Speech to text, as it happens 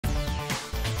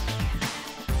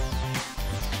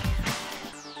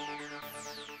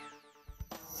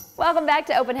Welcome back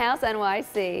to Open House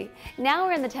NYC. Now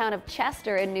we're in the town of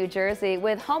Chester in New Jersey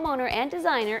with homeowner and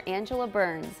designer Angela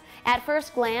Burns. At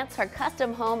first glance, her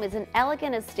custom home is an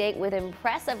elegant estate with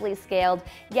impressively scaled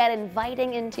yet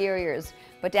inviting interiors.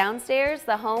 But downstairs,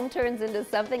 the home turns into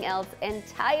something else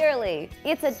entirely.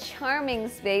 It's a charming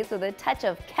space with a touch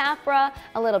of Capra,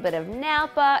 a little bit of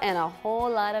Napa, and a whole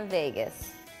lot of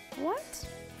Vegas. What?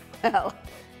 Well,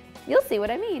 you'll see what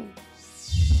I mean.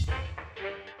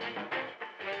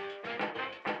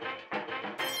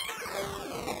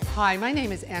 Hi, my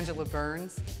name is Angela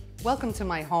Burns. Welcome to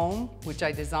my home, which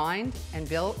I designed and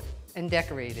built and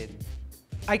decorated.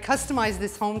 I customized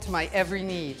this home to my every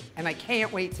need, and I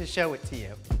can't wait to show it to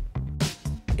you.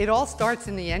 It all starts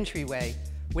in the entryway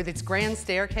with its grand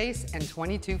staircase and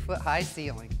 22-foot-high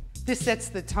ceiling. This sets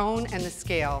the tone and the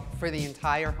scale for the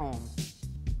entire home.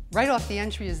 Right off the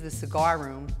entry is the cigar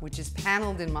room, which is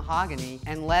paneled in mahogany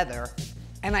and leather,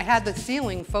 and I had the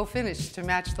ceiling faux finished to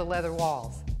match the leather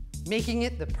walls, making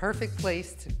it the perfect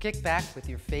place to kick back with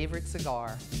your favorite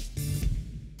cigar.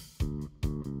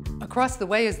 Across the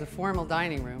way is the formal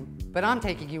dining room, but I'm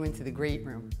taking you into the great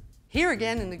room. Here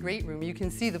again in the great room, you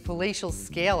can see the palatial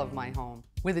scale of my home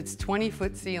with its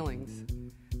 20-foot ceilings.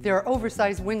 There are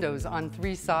oversized windows on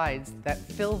 3 sides that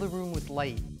fill the room with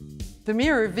light. The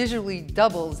mirror visually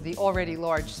doubles the already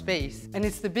large space, and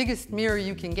it's the biggest mirror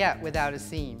you can get without a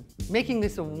seam, making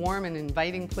this a warm and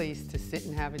inviting place to sit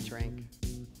and have a drink.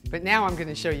 But now I'm going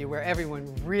to show you where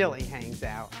everyone really hangs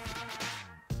out.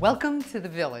 Welcome to the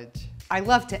Village. I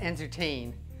love to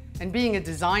entertain, and being a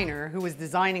designer who was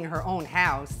designing her own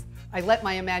house, I let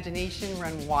my imagination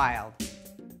run wild.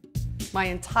 My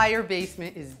entire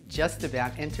basement is just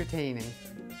about entertaining.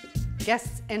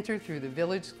 Guests enter through the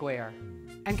Village Square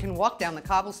and can walk down the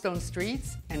cobblestone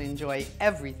streets and enjoy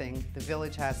everything the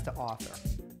Village has to offer.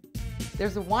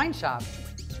 There's a wine shop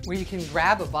where you can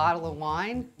grab a bottle of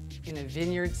wine in a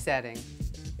vineyard setting.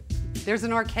 There's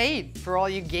an arcade for all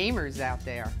you gamers out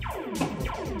there.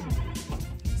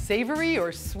 Savory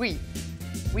or sweet,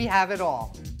 we have it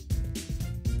all.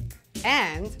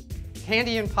 And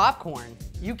candy and popcorn.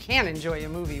 You can't enjoy a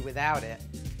movie without it.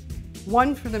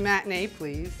 One for the matinee,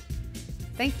 please.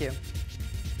 Thank you.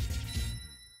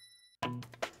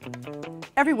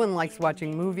 Everyone likes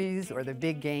watching movies or the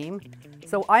big game,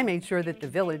 so I made sure that the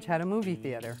Village had a movie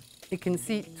theater. It can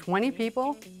seat 20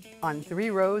 people on 3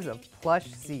 rows of plush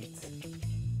seats.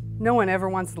 No one ever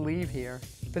wants to leave here,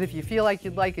 but if you feel like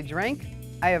you'd like a drink,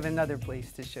 I have another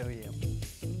place to show you.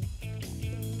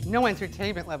 No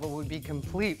entertainment level would be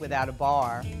complete without a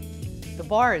bar. The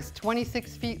bar is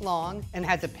 26 feet long and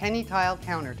has a penny tile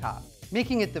countertop,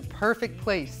 making it the perfect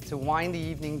place to wind the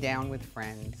evening down with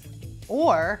friends.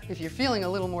 Or, if you're feeling a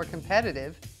little more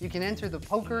competitive, you can enter the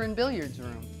poker and billiards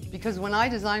room. Because when I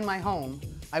designed my home,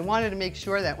 I wanted to make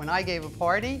sure that when I gave a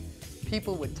party,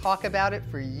 people would talk about it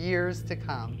for years to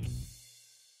come.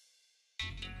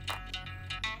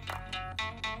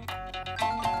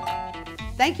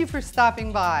 Thank you for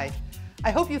stopping by.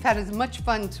 I hope you've had as much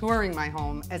fun touring my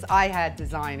home as I had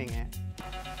designing it.